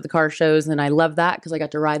cars. Went to the car shows and I love that because I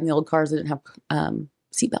got to ride in the old cars that didn't have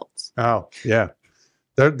seatbelts. Oh, yeah.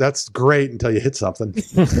 That's great until you hit something.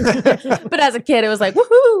 But as a kid, it was like,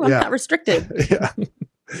 woohoo, I'm not restricted. Yeah.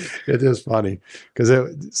 It is funny because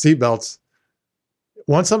seatbelts,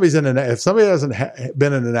 if somebody hasn't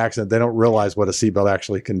been in an accident, they don't realize what a seatbelt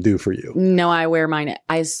actually can do for you. No, I wear mine.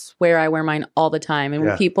 I swear I wear mine all the time. And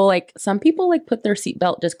when some people put their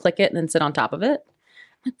seatbelt, just click it and then sit on top of it.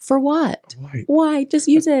 Like, for what? Why? Just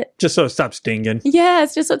use it. Just so it stops stinging.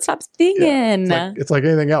 Yes, just so it stops stinging. Yeah. It's like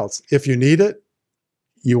anything else. If you need it,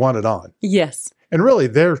 you want it on. Yes. And really,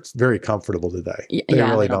 they're very comfortable today. They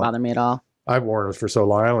don't bother me at all. I've worn it for so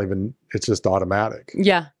long, it's just automatic.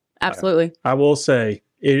 Yeah, absolutely. I will say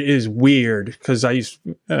it is weird because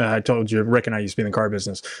I told you, Rick and I used to be in the car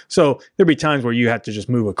business. So there'd be times where you have to just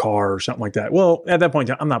move a car or something like that. Well, at that point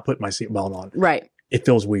in time, I'm not putting my seatbelt on. Right. It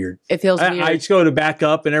feels weird. It feels weird. I just go to back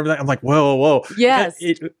up and everything. I'm like, whoa. Yes.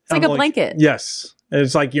 It's like a blanket. Yes.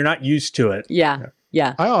 It's like you're not used to it. Yeah.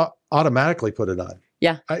 I automatically put it on.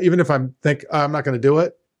 Yeah. Even if I'm not going to do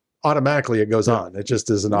it, automatically it goes on. It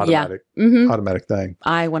just is an automatic thing.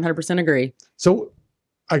 I 100% agree. So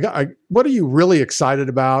what are you really excited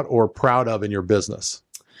about or proud of in your business?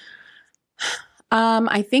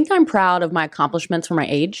 I think I'm proud of my accomplishments for my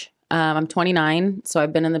age. I'm 29, so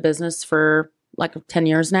I've been in the business for like 10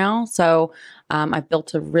 years now. So I've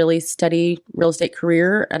built a really steady real estate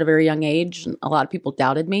career at a very young age. A lot of people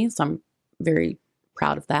doubted me, so I'm very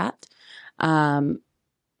proud of that.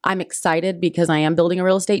 I'm excited because I am building a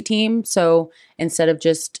real estate team. So instead of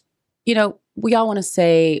just, we all want to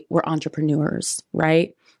say we're entrepreneurs,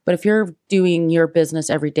 right? But if you're doing your business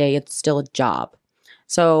every day, it's still a job.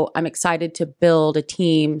 So I'm excited to build a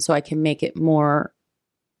team so I can make it more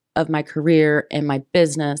of my career and my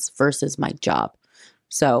business versus my job.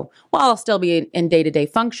 So while I'll still be in day-to-day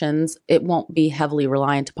functions, it won't be heavily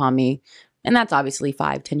reliant upon me. And that's obviously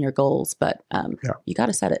 5-10-year goals, but you got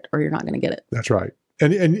to set it or you're not going to get it. That's right.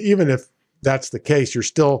 And even if that's the case, you're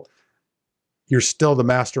still the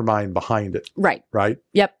mastermind behind it. Right. Right.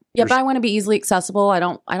 Yep. But I want to be easily accessible. I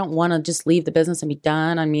don't want to just leave the business and be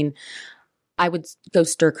done. I mean, I would go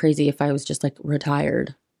stir crazy if I was just like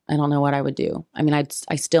retired. I don't know what I would do. I mean,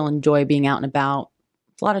 I still enjoy being out and about.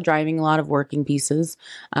 It's a lot of driving, a lot of working pieces.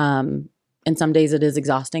 And some days it is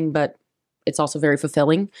exhausting, but it's also very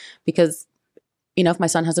fulfilling because, if my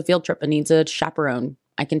son has a field trip and needs a chaperone,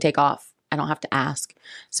 I can take off. I don't have to ask.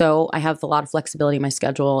 So I have a lot of flexibility in my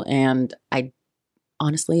schedule. And I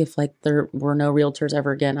honestly, if there were no realtors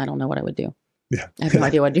ever again, I don't know what I would do. Yeah. I have no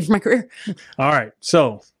idea what I'd do for my career. All right.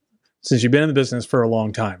 So since you've been in the business for a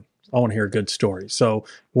long time, I want to hear a good story. So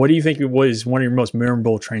what do you think was one of your most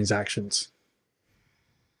memorable transactions?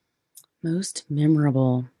 Most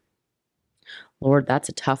memorable. Lord, that's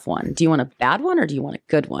a tough one. Do you want a bad one or do you want a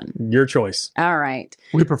good one? Your choice. All right.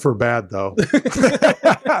 We prefer bad, though.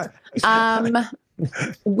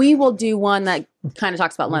 We will do one that kind of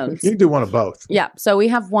talks about loans. You can do one of both. Yeah. So we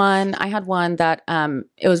have one. I had one that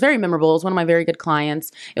it was very memorable. It was one of my very good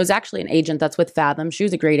clients. It was actually an agent that's with Fathom. She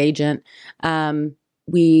was a great agent.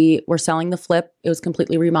 We were selling the flip. It was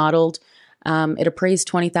completely remodeled. It appraised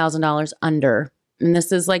 $20,000 under. And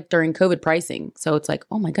this is like during COVID pricing. So it's like,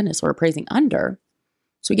 oh my goodness, we're appraising under.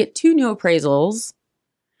 So we get 2 new appraisals.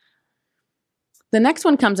 The next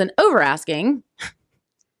one comes in over asking.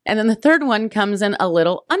 And then the third one comes in a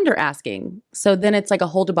little under asking. So then it's like a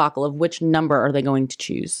whole debacle of which number are they going to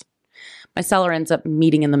choose. My seller ends up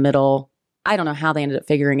meeting in the middle. I don't know how they ended up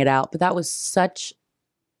figuring it out, but that was such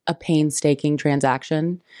a painstaking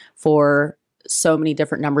transaction for so many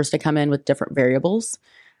different numbers to come in with different variables.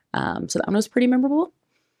 So that one was pretty memorable.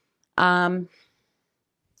 I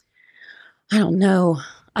don't know.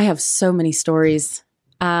 I have so many stories.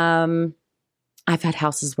 I've had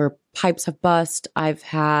houses where pipes have bust. I've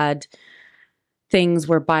had things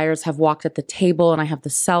where buyers have walked at the table and I have the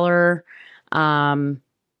seller. I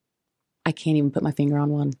can't even put my finger on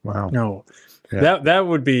one. Wow. No, Yeah. that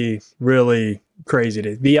would be really crazy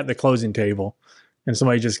to be at the closing table and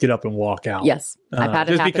somebody just get up and walk out. Yes, I've had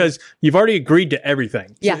it just happen. because you've already agreed to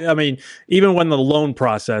everything. Yeah. I mean, even when the loan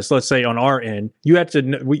process, let's say on our end, you have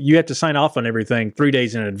to sign off on everything 3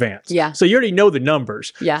 days in advance. Yeah. So you already know the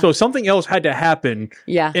numbers. Yeah. So something else had to happen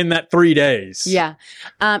in that 3 days. Yeah.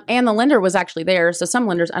 And the lender was actually there. So some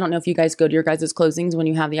lenders, I don't know if you guys go to your guys' closings when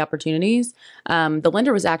you have the opportunities. The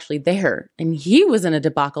lender was actually there and he was in a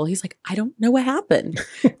debacle. He's like, I don't know what happened.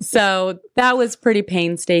 So that was pretty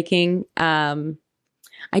painstaking.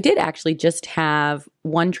 I did actually just have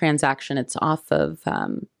one transaction. It's off of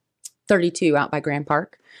 32 out by Grand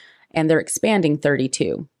Park, and they're expanding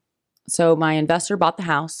 32. So my investor bought the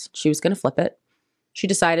house. She was going to flip it. She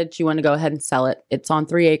decided she wanted to go ahead and sell it. It's on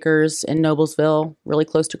 3 acres in Noblesville, really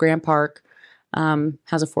close to Grand Park.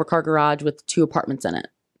 has a 4-car garage with 2 apartments in it.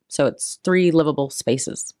 So it's 3 livable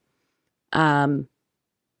spaces. I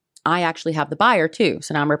actually have the buyer too.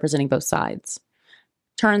 So now I'm representing both sides.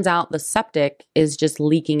 Turns out the septic is just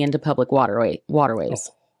leaking into public waterways.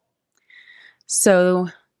 Oh. So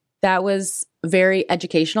that was very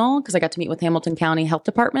educational because I got to meet with Hamilton County Health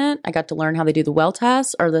Department. I got to learn how they do the well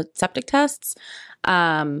tests or the septic tests.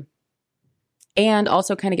 And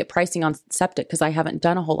also kind of get pricing on septic because I haven't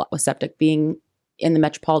done a whole lot with septic. Being in the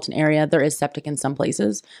metropolitan area, there is septic in some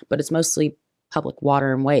places, but it's mostly public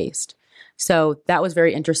water and waste. So that was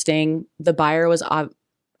very interesting. The buyer was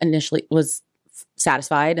initially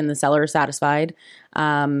satisfied and the seller is satisfied.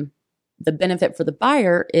 The benefit for the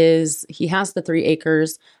buyer is he has the 3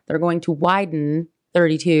 acres. They're going to widen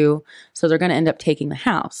 32. So they're going to end up taking the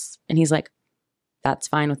house. And he's like, that's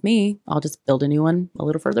fine with me. I'll just build a new one a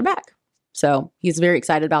little further back. So he's very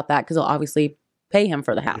excited about that because they'll obviously pay him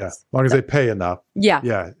for the house. Yeah. As long as they pay enough. Yeah.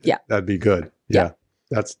 Yeah. That'd be good. Yeah.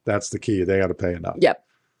 That's the key. They got to pay enough. Yep.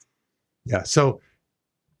 Yeah. So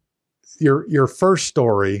your first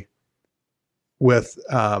story with,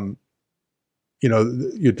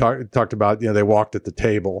 you talked about, they walked at the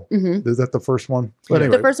table. Mm-hmm. Is that the first one? But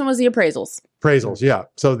anyway, the first one was the appraisals. Appraisals. Yeah.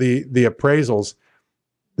 So the appraisals,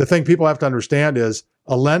 the thing people have to understand is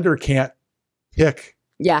a lender can't pick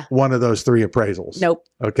one of those 3 appraisals. Nope.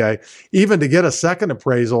 Okay. Even to get a second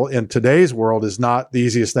appraisal in today's world is not the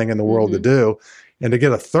easiest thing in the world to do. And to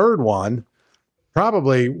get a third one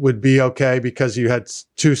probably would be okay because you had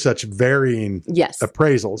 2 such varying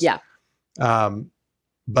appraisals. Yeah.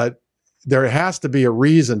 But there has to be a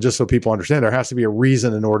reason, just so people understand, there has to be a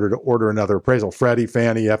reason in order to order another appraisal. Freddie,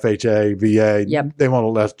 Fannie, FHA, VA, they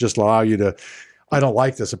won't just allow you to, I don't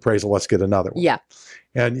like this appraisal, let's get another one. Yeah.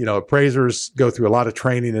 And, appraisers go through a lot of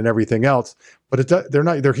training and everything else, but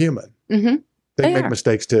they're human. Mm-hmm. They make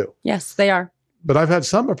mistakes too. Yes, they are. But I've had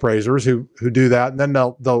some appraisers who do that, and then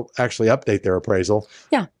they'll actually update their appraisal.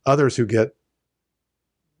 Yeah. Others who get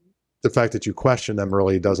the fact that you question them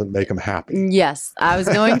really doesn't make them happy. Yes. I was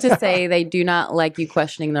going to say they do not like you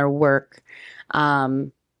questioning their work.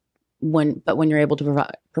 When you're able to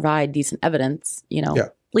provide decent evidence,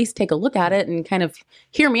 at least take a look at it and kind of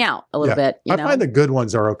hear me out a little bit. I find the good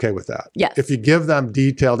ones are okay with that. Yes. If you give them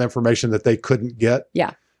detailed information that they couldn't get.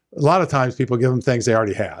 Yeah. A lot of times people give them things they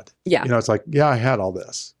already had. Yeah. It's like, I had all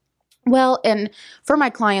this. Well, and for my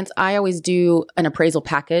clients, I always do an appraisal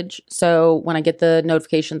package. So when I get the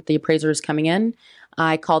notification that the appraiser is coming in,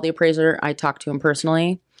 I call the appraiser, I talk to him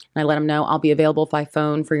personally, and I let him know I'll be available by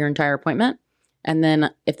phone for your entire appointment. And then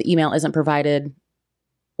if the email isn't provided,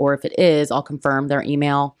 or if it is, I'll confirm their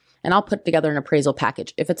email and I'll put together an appraisal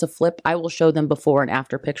package. If it's a flip, I will show them before and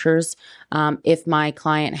after pictures. If my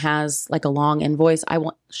client has like a long invoice, I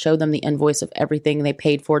will show them the invoice of everything they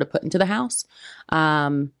paid for to put into the house.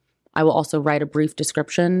 I will also write a brief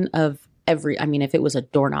description of if it was a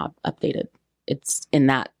doorknob updated, it's in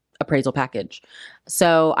that appraisal package.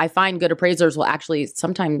 So I find good appraisers will actually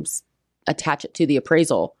sometimes attach it to the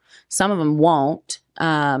appraisal. Some of them won't,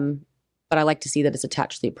 but I like to see that it's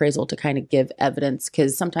attached to the appraisal to kind of give evidence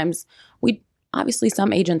because sometimes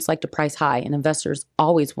some agents like to price high and investors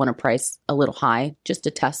always want to price a little high just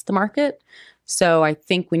to test the market. So I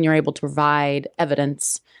think when you're able to provide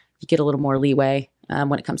evidence, you get a little more leeway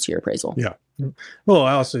when it comes to your appraisal. Yeah.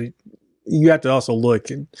 Well, you have to also look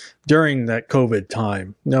during that COVID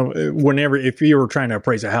time. If you were trying to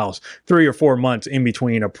appraise a house, 3 or 4 months in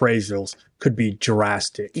between appraisals could be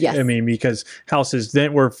drastic. Yes. Because houses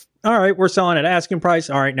then we're selling at asking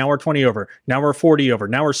price. All right, now we're 20 over. Now we're 40 over.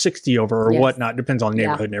 Now we're 60 over or whatnot. Depends on the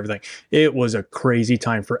neighborhood and everything. It was a crazy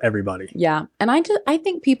time for everybody. Yeah. And I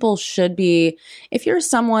think people should be, if you're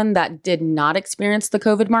someone that did not experience the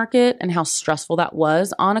COVID market and how stressful that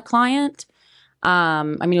was on a client,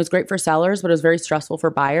 it was great for sellers, but it was very stressful for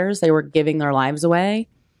buyers. They were giving their lives away.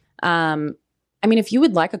 If you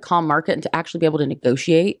would like a calm market and to actually be able to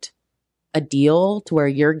negotiate a deal to where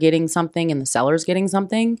you're getting something and the seller's getting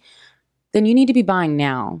something, then you need to be buying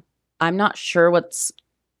now. I'm not sure what's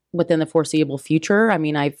within the foreseeable future.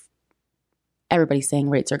 Everybody's saying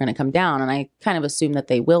rates are going to come down, and I kind of assume that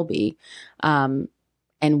they will be. And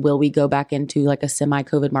will we go back into like a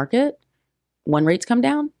semi-COVID market when rates come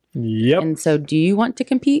down? Yep. And so do you want to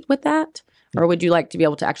compete with that? Or would you like to be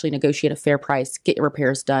able to actually negotiate a fair price, get your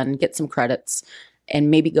repairs done, get some credits, and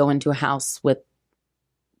maybe go into a house with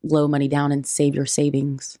low money down and save your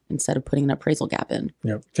savings instead of putting an appraisal gap in?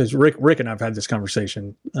 Yeah, because Rick and I've had this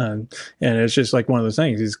conversation, and it's just like one of those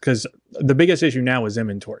things is because the biggest issue now is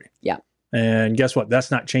inventory. Yeah. And guess what?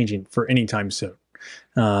 That's not changing for any time soon.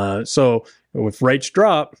 So if rates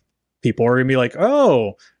drop, people are going to be like,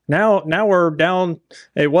 oh, now we're down.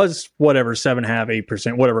 It was whatever, 7.5%,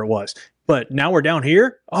 8%, whatever it was. But now we're down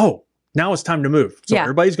here. Oh, now it's time to move. So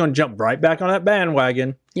everybody's going to jump right back on that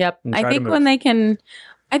bandwagon. Yep.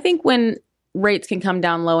 I think when rates can come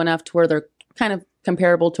down low enough to where they're kind of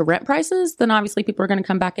comparable to rent prices, then obviously people are going to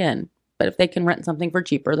come back in. But if they can rent something for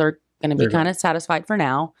cheaper, they're going to be kind of satisfied for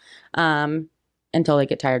now until they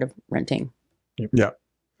get tired of renting. Yeah.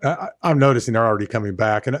 I'm noticing they're already coming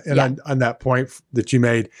back. And on that point that you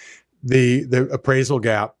made, the appraisal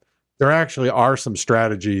gap, there actually are some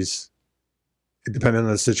strategies, depending on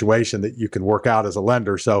the situation, that you can work out as a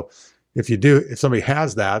lender. So if somebody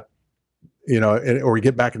has that, or we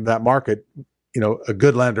get back into that market, a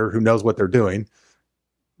good lender who knows what they're doing,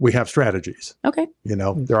 we have strategies. Okay.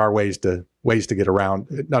 There are ways to get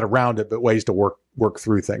around, not around it, but ways to work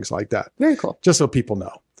through things like that. Very cool. Just so people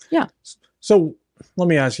know. Yeah. So let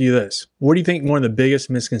me ask you this. What do you think one of the biggest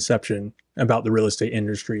misconception about the real estate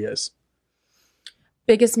industry is?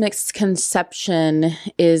 Biggest misconception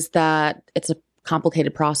is that it's a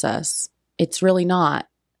complicated process. It's really not.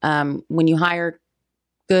 When you hire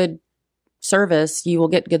good service, you will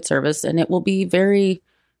get good service, and it will be very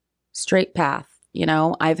straight path.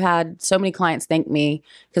 I've had so many clients thank me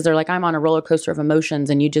because they're like, I'm on a roller coaster of emotions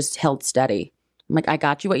and you just held steady. I'm like, I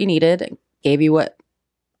got you what you needed, gave you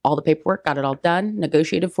all the paperwork, got it all done,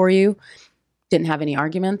 negotiated for you, didn't have any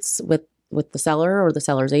arguments with the seller or the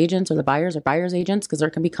seller's agents or the buyers or buyer's agents, because there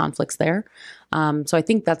can be conflicts there. So I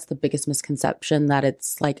think that's the biggest misconception, that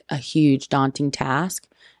it's like a huge daunting task,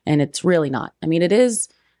 and it's really not. I mean, it is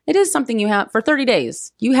something you have for 30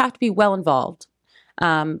 days. You have to be well involved.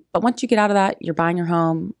 But once you get out of that, you're buying your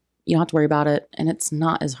home, you don't have to worry about it. And it's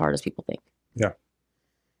not as hard as people think. Yeah,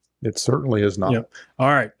 it certainly is not. Yep. All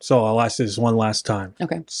right. So I'll ask this one last time.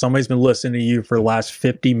 Okay. Somebody's been listening to you for the last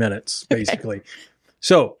 50 minutes, basically. Okay.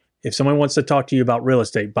 So if someone wants to talk to you about real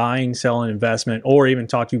estate, buying, selling, investment, or even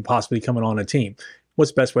talk to you possibly coming on a team, what's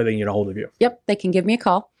the best way they can get a hold of you? Yep. They can give me a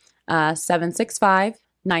call,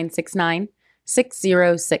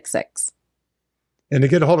 765-969-6066. And to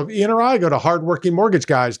get a hold of Ian or I, go to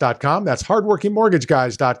hardworkingmortgageguys.com. That's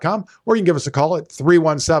hardworkingmortgageguys.com. Or you can give us a call at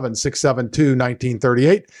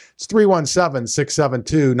 317-672-1938. It's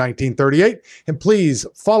 317-672-1938. And please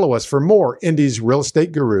follow us for more Indy's Real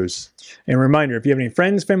Estate Gurus. And a reminder, if you have any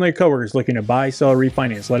friends, family, or coworkers looking to buy, sell, or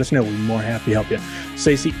refinance, let us know. We'd be more happy to help you.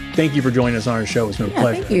 Stacy, thank you for joining us on our show. It's been a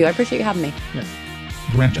pleasure. Thank you. I appreciate you having me. Yeah.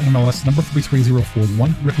 Branch NMLS number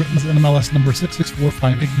 33041. Rick Ritten's NMLS number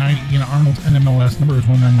 664589. Ian Arnold's NMLS number is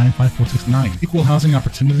 1995469. Equal housing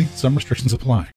opportunity. Some restrictions apply.